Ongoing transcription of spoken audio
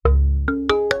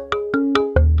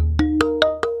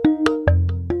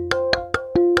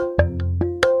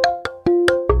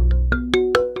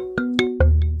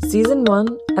Season 1,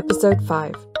 Episode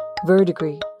 5,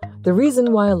 Verdigris, the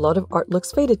reason why a lot of art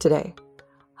looks faded today.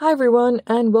 Hi everyone,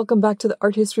 and welcome back to the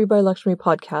Art History by Lakshmi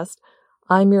podcast.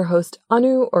 I'm your host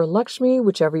Anu, or Lakshmi,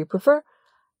 whichever you prefer,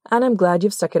 and I'm glad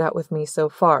you've stuck it out with me so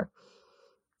far.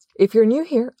 If you're new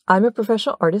here, I'm a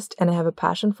professional artist and I have a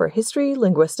passion for history,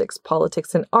 linguistics,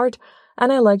 politics, and art,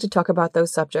 and I like to talk about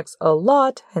those subjects a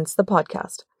lot, hence the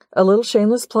podcast. A little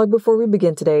shameless plug before we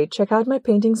begin today, check out my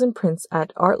paintings and prints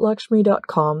at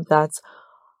artlakshmi.com, that's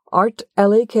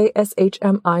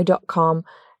artlakshmi.com,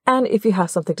 and if you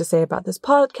have something to say about this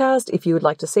podcast, if you would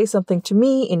like to say something to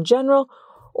me in general,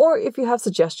 or if you have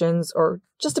suggestions or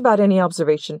just about any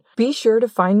observation, be sure to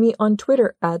find me on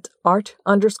Twitter at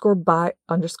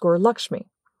art_by_Lakshmi.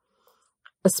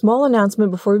 A small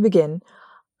announcement before we begin.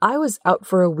 I was out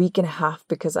for a week and a half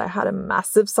because I had a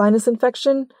massive sinus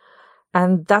infection,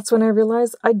 and that's when I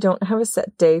realized I don't have a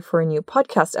set day for a new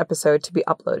podcast episode to be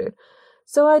uploaded.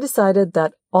 So I decided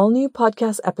that all new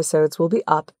podcast episodes will be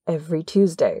up every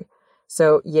Tuesday.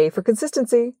 So yay for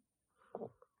consistency!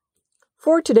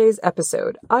 For today's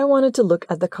episode, I wanted to look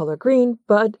at the color green,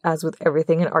 but as with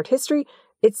everything in art history,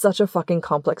 it's such a fucking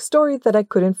complex story that I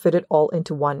couldn't fit it all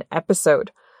into one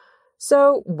episode.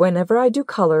 So whenever I do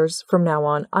colors from now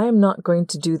on, I am not going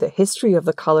to do the history of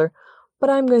the color, but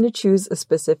I'm going to choose a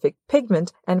specific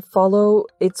pigment and follow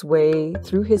its way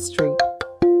through history.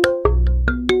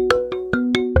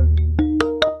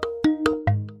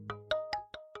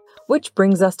 Which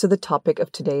brings us to the topic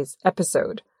of today's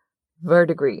episode,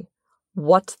 verdigris.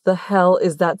 What the hell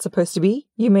is that supposed to be,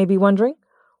 you may be wondering?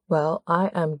 Well,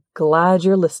 I am glad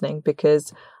you're listening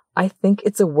because I think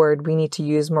it's a word we need to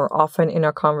use more often in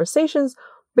our conversations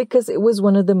because it was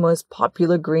one of the most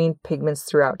popular green pigments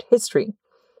throughout history.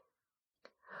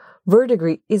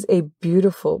 Verdigris is a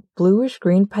beautiful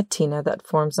bluish-green patina that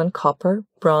forms on copper,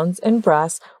 bronze, and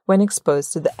brass when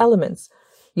exposed to the elements.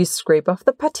 You scrape off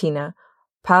the patina,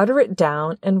 powder it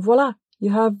down, and voila,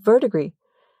 you have verdigris.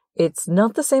 It's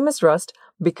not the same as rust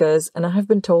because, and I have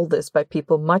been told this by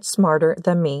people much smarter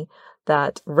than me,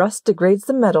 that rust degrades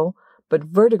the metal, but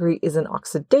verdigris is an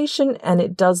oxidation and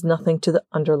it does nothing to the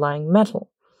underlying metal.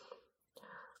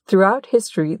 Throughout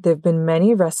history, there have been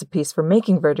many recipes for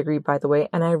making verdigris, by the way,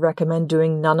 and I recommend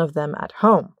doing none of them at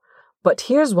home. But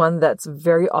here's one that's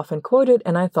very often quoted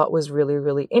and I thought was really,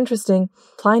 really interesting.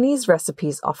 Pliny's recipe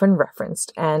is often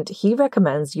referenced, and he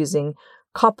recommends using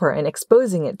copper and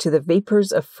exposing it to the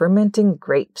vapors of fermenting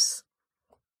grapes.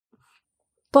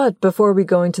 But before we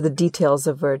go into the details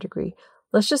of verdigris,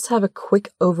 let's just have a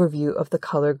quick overview of the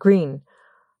color green.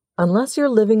 Unless you're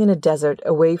living in a desert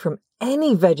away from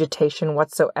any vegetation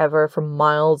whatsoever for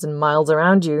miles and miles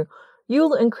around you,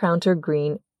 you'll encounter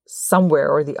green somewhere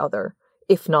or the other,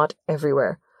 if not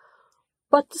everywhere.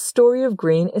 But the story of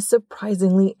green is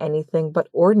surprisingly anything but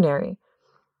ordinary.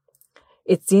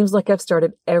 It seems like I've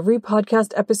started every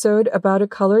podcast episode about a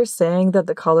color saying that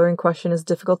the color in question is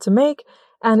difficult to make,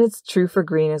 and it's true for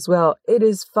green as well. It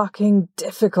is fucking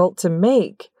difficult to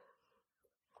make.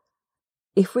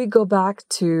 If we go back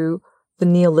to the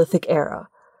Neolithic era,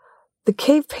 the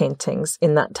cave paintings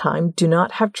in that time do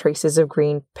not have traces of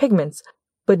green pigments,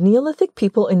 but Neolithic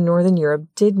people in Northern Europe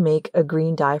did make a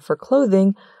green dye for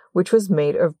clothing, which was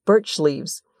made of birch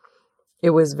leaves. It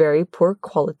was very poor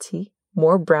quality,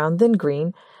 more brown than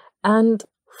green, and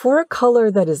for a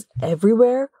color that is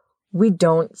everywhere, we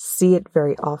don't see it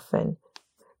very often.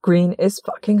 Green is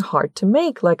fucking hard to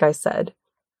make, like I said.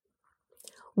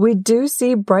 We do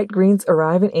see bright greens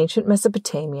arrive in ancient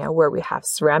Mesopotamia, where we have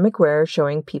ceramic ware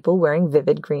showing people wearing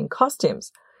vivid green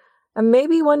costumes. And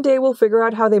maybe one day we'll figure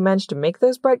out how they managed to make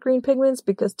those bright green pigments,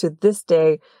 because to this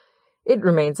day, it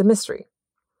remains a mystery.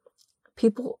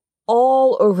 People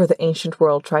all over the ancient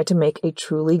world tried to make a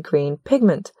truly green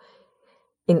pigment.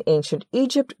 In ancient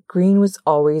Egypt, green was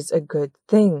always a good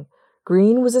thing.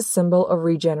 Green was a symbol of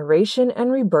regeneration and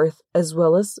rebirth, as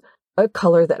well as a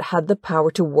color that had the power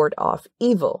to ward off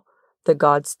evil. The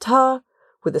gods Ta,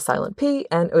 with a silent P,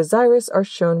 and Osiris are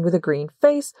shown with a green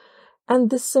face, and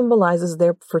this symbolizes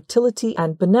their fertility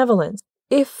and benevolence.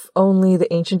 If only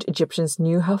the ancient Egyptians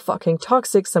knew how fucking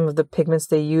toxic some of the pigments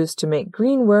they used to make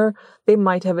green were, they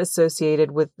might have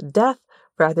associated with death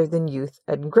rather than youth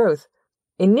and growth.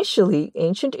 Initially,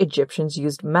 ancient Egyptians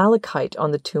used malachite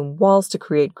on the tomb walls to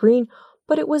create green,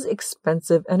 but it was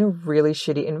expensive and a really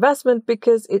shitty investment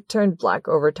because it turned black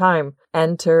over time.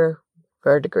 Enter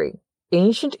verdigris.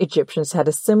 Ancient Egyptians had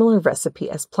a similar recipe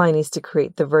as Pliny's to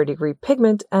create the verdigris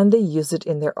pigment, and they used it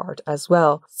in their art as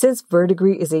well. Since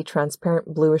verdigris is a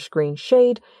transparent bluish-green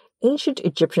shade, ancient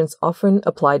Egyptians often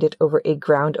applied it over a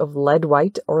ground of lead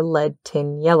white or lead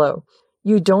tin yellow.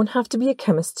 You don't have to be a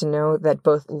chemist to know that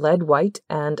both lead white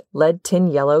and lead tin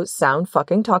yellow sound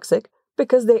fucking toxic,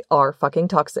 because they are fucking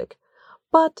toxic.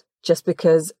 But just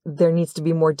because there needs to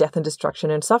be more death and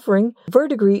destruction and suffering,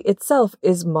 verdigris itself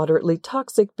is moderately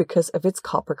toxic because of its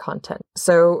copper content.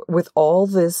 So with all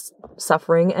this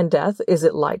suffering and death, is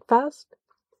it light fast?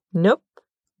 Nope.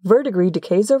 Verdigris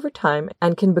decays over time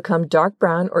and can become dark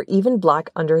brown or even black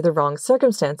under the wrong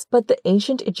circumstance, but the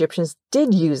ancient Egyptians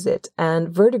did use it, and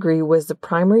verdigris was the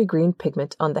primary green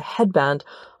pigment on the headband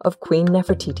of Queen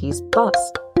Nefertiti's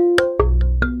bust.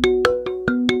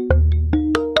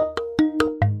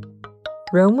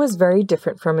 Rome was very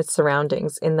different from its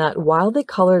surroundings in that while they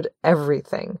colored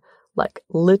everything, like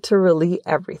literally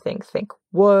everything, think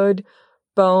wood,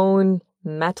 bone,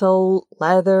 metal,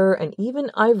 leather, and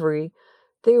even ivory,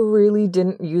 they really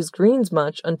didn't use greens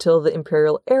much until the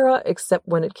imperial era, except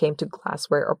when it came to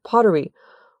glassware or pottery.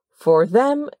 For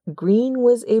them, green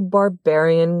was a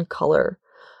barbarian color.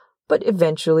 But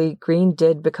eventually, green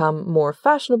did become more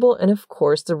fashionable, and of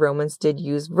course the Romans did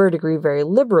use verdigris very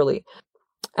liberally.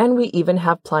 And we even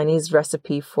have Pliny's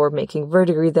recipe for making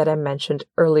verdigris that I mentioned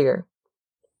earlier.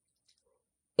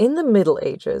 In the Middle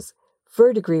Ages,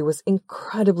 verdigris was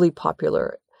incredibly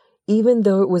popular, even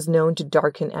though it was known to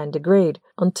darken and degrade.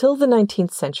 Until the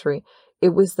 19th century, it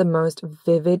was the most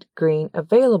vivid green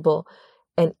available,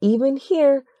 and even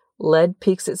here, lead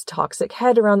peeks its toxic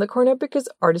head around the corner because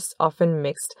artists often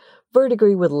mixed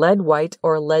verdigris with lead white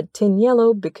or lead tin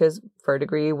yellow because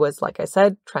verdigris was, like I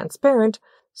said, transparent,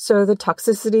 so the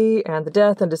toxicity and the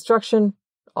death and destruction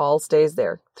all stays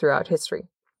there throughout history.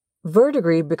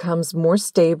 Verdigris becomes more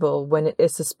stable when it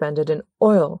is suspended in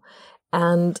oil,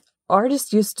 and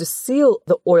artists used to seal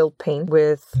the oil paint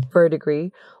with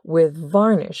verdigris with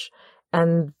varnish,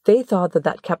 and they thought that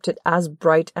that kept it as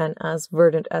bright and as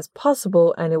verdant as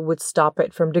possible, and it would stop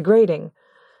it from degrading.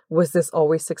 Was this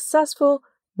always successful?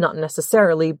 Not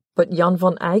necessarily, but Jan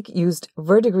van Eyck used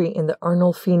verdigris in the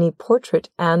Arnolfini portrait,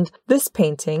 and this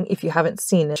painting, if you haven't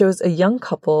seen it, shows a young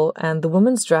couple, and the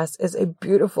woman's dress is a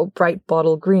beautiful bright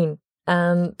bottle green,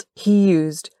 and he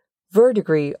used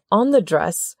verdigris on the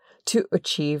dress to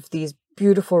achieve these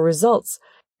beautiful results.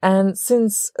 And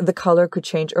since the color could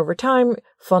change over time,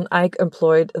 Van Eyck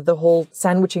employed the whole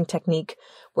sandwiching technique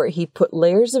where he put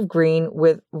layers of green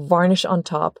with varnish on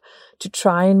top to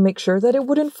try and make sure that it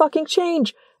wouldn't fucking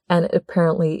change. And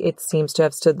apparently it seems to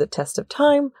have stood the test of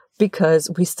time because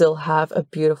we still have a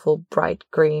beautiful bright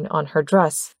green on her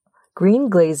dress. Green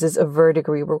glazes of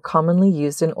verdigris were commonly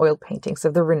used in oil paintings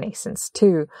of the Renaissance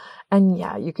too. And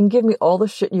yeah, you can give me all the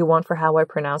shit you want for how I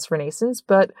pronounce Renaissance,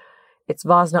 but it's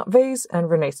vase not vase and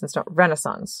Renaissance not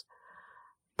Renaissance.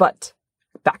 But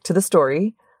back to the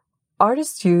story.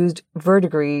 Artists used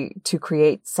verdigris to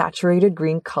create saturated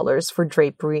green colors for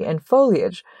drapery and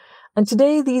foliage. And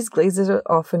today these glazes are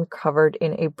often covered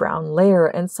in a brown layer,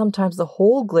 and sometimes the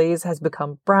whole glaze has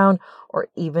become brown or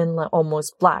even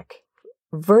almost black.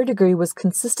 Verdigris was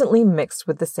consistently mixed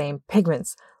with the same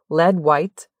pigments: lead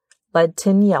white, lead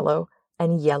tin yellow,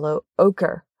 and yellow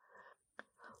ochre.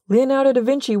 Leonardo da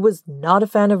Vinci was not a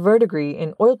fan of verdigris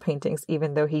in oil paintings,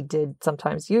 even though he did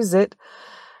sometimes use it.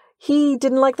 He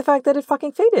didn't like the fact that it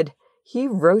fucking faded. He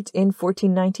wrote in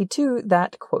 1492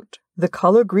 that, quote, "The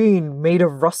color green made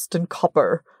of rust and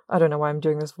copper." I don't know why I'm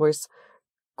doing this voice.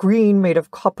 "Green made of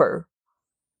copper,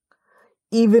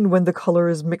 even when the color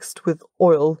is mixed with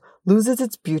oil, loses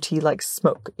its beauty like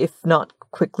smoke, if not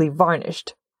quickly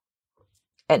varnished."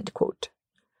 End quote.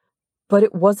 But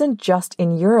it wasn't just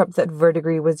in Europe that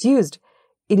verdigris was used.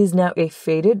 It is now a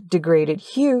faded, degraded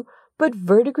hue, but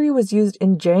verdigris was used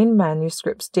in Jain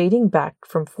manuscripts dating back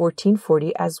from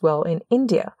 1440 as well in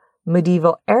India.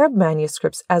 Medieval Arab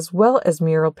manuscripts as well as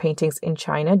mural paintings in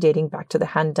China dating back to the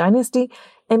Han Dynasty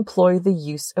employ the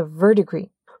use of verdigris.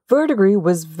 Verdigris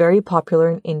was very popular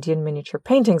in Indian miniature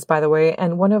paintings, by the way,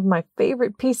 and one of my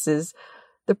favorite pieces,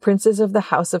 The Princes of the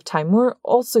House of Timur,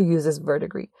 also uses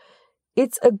verdigris.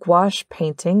 It's a gouache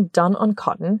painting done on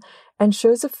cotton and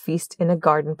shows a feast in a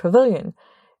garden pavilion.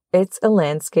 It's a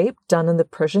landscape done in the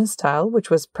Persian style, which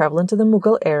was prevalent in the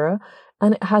Mughal era,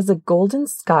 and it has a golden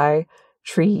sky,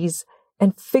 trees,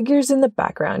 and figures in the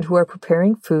background who are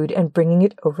preparing food and bringing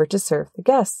it over to serve the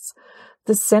guests.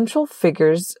 The central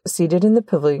figures seated in the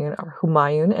pavilion are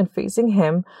Humayun, and facing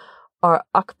him are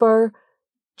Akbar,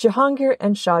 Jahangir,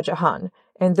 and Shah Jahan,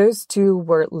 and those two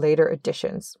were later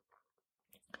additions.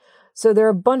 So there are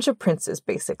a bunch of princes,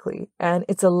 basically, and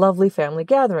it's a lovely family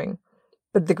gathering.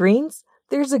 But the greens,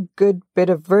 there's a good bit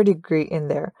of verdigris in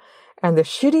there, and the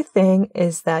shitty thing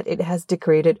is that it has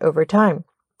degraded over time.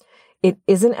 It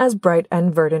isn't as bright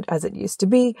and verdant as it used to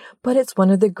be, but it's one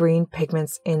of the green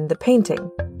pigments in the painting.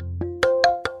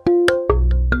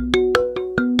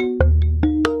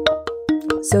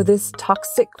 So this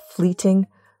toxic, fleeting,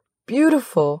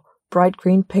 beautiful, bright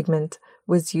green pigment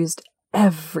was used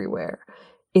everywhere.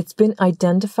 It's been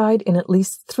identified in at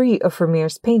least 3 of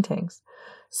Vermeer's paintings.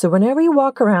 So whenever you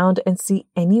walk around and see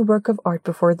any work of art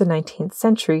before the 19th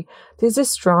century, there's a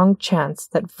strong chance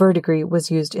that verdigris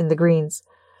was used in the greens,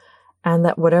 and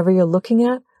that whatever you're looking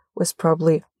at was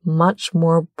probably much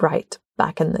more bright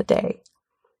back in the day.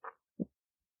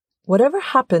 Whatever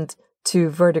happened to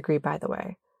verdigris, by the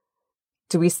way?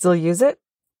 Do we still use it?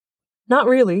 Not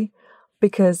really,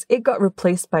 because it got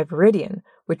replaced by Viridian,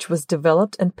 which was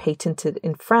developed and patented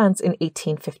in France in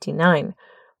 1859.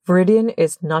 Viridian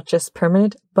is not just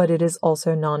permanent, but it is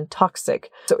also non-toxic.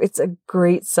 So it's a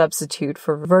great substitute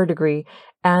for verdigris.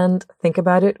 And think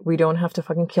about it, we don't have to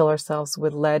fucking kill ourselves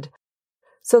with lead.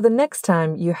 So the next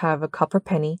time you have a copper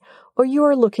penny, or you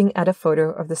are looking at a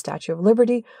photo of the Statue of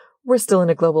Liberty, we're still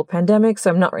in a global pandemic, so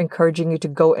I'm not encouraging you to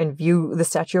go and view the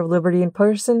Statue of Liberty in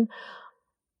person.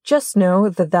 Just know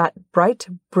that that bright,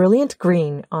 brilliant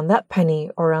green on that penny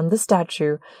or on the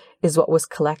statue is what was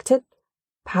collected,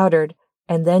 powdered,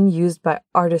 and then used by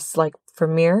artists like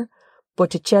Vermeer,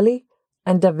 Botticelli,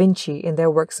 and Da Vinci in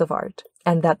their works of art,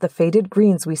 and that the faded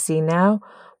greens we see now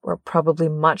were probably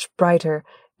much brighter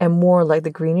and more like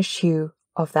the greenish hue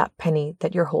of that penny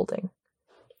that you're holding.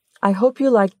 I hope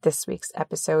you liked this week's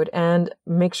episode, and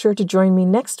make sure to join me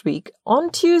next week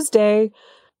on Tuesday,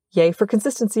 yay for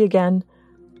consistency again,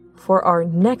 for our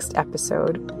next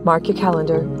episode. Mark your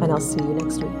calendar, and I'll see you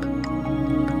next week.